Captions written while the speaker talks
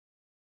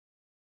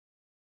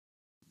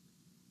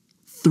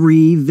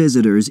3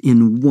 visitors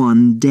in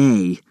one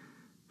day.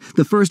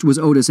 The first was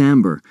Otis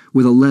Amber,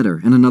 with a letter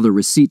and another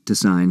receipt to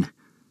sign.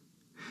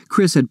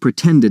 Chris had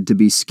pretended to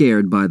be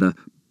scared by the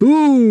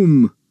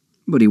boom,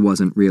 but he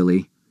wasn't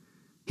really.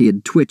 He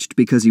had twitched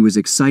because he was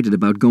excited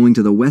about going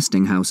to the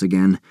Westinghouse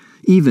again,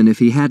 even if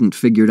he hadn't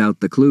figured out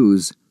the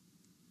clues.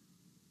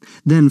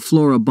 Then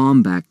Flora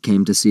Baumbach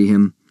came to see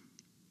him.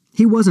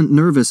 He wasn't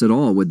nervous at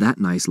all with that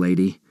nice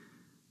lady.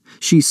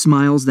 She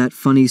smiles that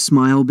funny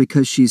smile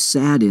because she's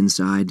sad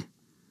inside.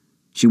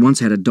 She once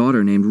had a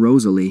daughter named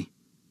Rosalie.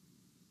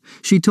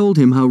 She told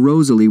him how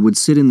Rosalie would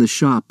sit in the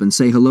shop and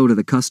say hello to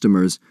the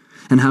customers,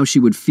 and how she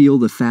would feel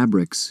the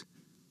fabrics.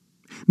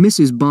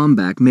 Mrs.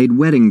 Baumbach made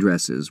wedding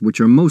dresses,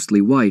 which are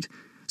mostly white,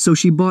 so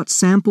she bought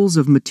samples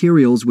of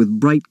materials with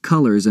bright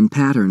colors and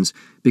patterns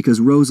because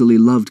Rosalie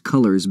loved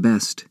colors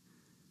best.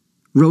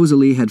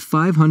 Rosalie had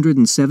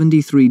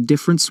 573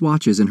 different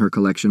swatches in her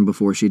collection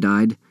before she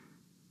died.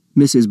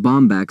 Mrs.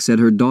 Baumbach said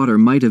her daughter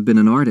might have been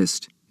an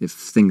artist if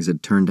things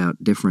had turned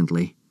out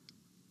differently.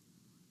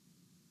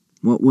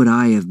 What would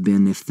I have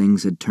been if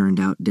things had turned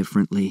out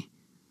differently?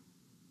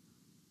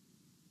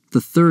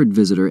 The third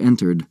visitor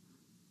entered.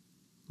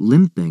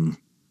 Limping.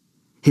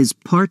 His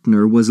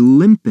partner was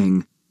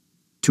limping.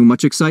 Too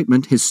much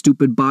excitement, his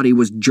stupid body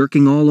was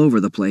jerking all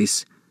over the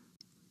place.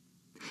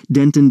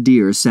 Denton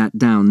Deer sat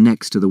down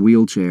next to the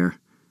wheelchair.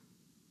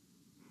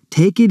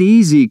 "Take it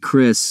easy,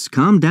 Chris.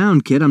 Calm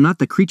down, kid. I'm not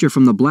the creature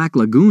from the Black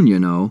Lagoon, you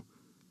know."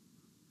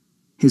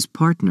 His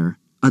partner,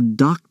 a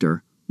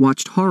doctor,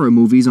 watched horror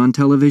movies on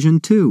television,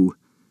 too.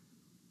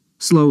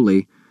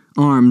 Slowly,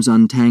 arms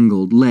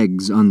untangled,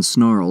 legs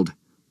unsnarled.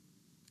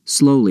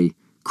 Slowly,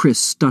 Chris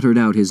stuttered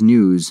out his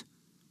news.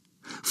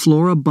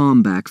 Flora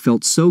Baumbach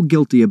felt so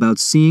guilty about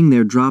seeing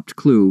their dropped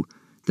clue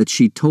that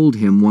she told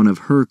him one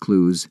of her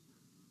clues.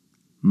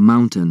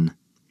 Mountain.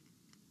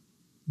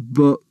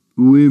 "But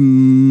we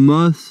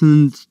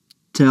mustn't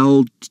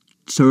tell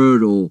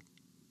Turtle."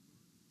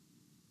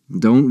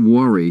 "Don't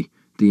worry,"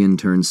 the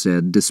intern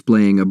said,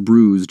 displaying a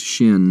bruised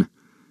shin.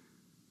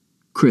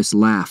 Chris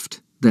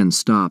laughed, then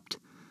stopped.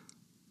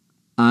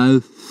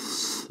 "I'm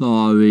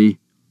sorry."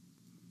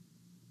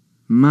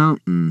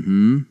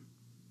 Mountain,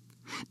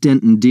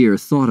 Denton Deer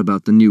thought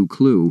about the new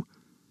clue.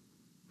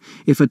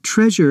 If a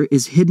treasure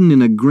is hidden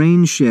in a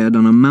grain shed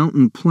on a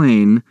mountain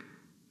plain,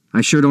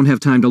 I sure don't have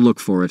time to look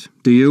for it,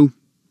 do you?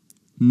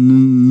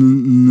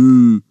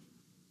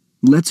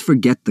 Let's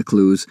forget the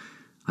clues.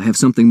 I have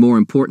something more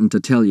important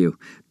to tell you.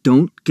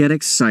 Don't get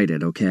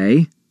excited,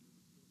 okay?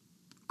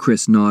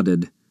 Chris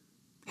nodded.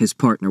 His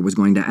partner was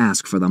going to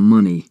ask for the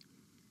money.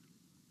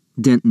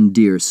 Denton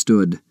Deer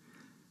stood.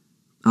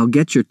 "I'll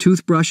get your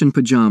toothbrush and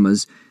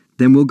pajamas,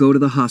 then we'll go to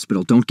the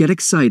hospital. Don't get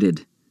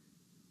excited."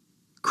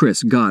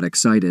 Chris got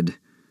excited.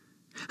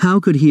 How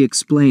could he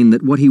explain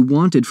that what he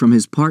wanted from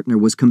his partner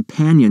was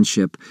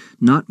companionship,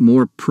 not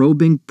more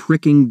probing,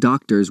 pricking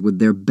doctors with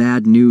their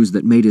bad news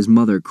that made his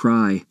mother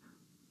cry?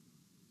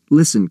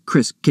 "Listen,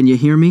 Chris, can you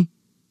hear me?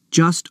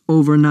 Just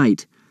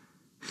overnight.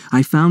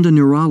 I found a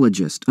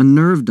neurologist, a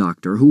nerve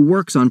doctor, who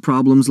works on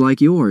problems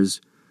like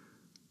yours."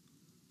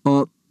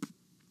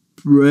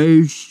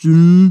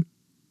 "Operation?"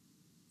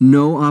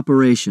 "No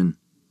operation.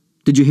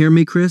 Did you hear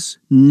me, Chris?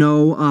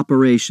 No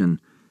operation.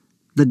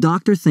 The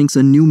doctor thinks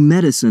a new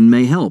medicine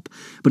may help,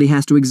 but he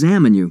has to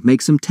examine you,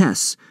 make some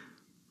tests.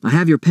 I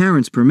have your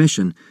parents'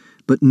 permission,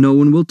 but no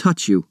one will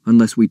touch you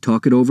unless we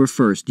talk it over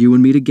first, you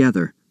and me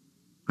together.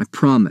 I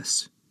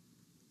promise."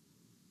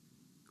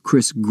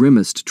 Chris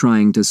grimaced,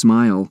 trying to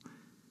smile.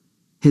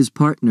 His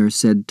partner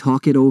said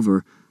talk it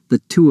over, the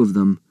two of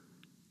them,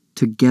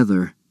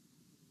 together.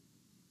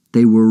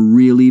 They were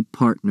really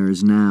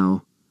partners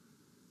now.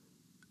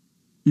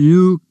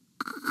 "You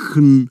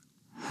can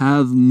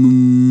have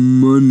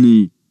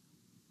money."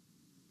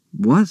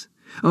 "What?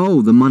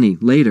 Oh, the money,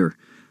 later.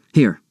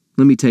 Here,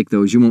 let me take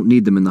those. You won't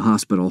need them in the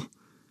hospital."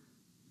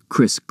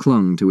 Chris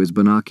clung to his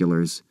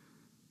binoculars.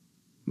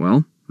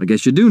 "Well, I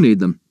guess you do need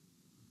them.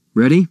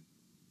 Ready?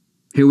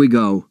 Here we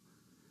go."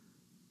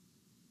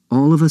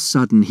 All of a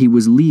sudden, he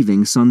was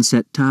leaving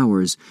Sunset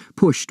Towers,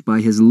 pushed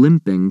by his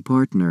limping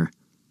partner.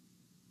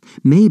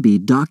 Maybe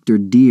Dr.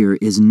 Deer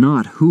is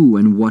not who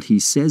and what he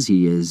says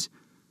he is.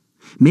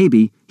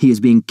 Maybe he is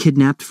being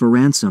kidnapped for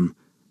ransom.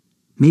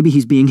 Maybe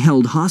he's being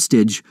held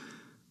hostage.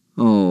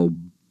 Oh,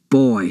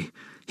 boy,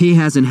 he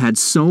hasn't had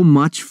so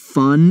much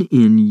fun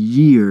in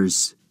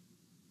years.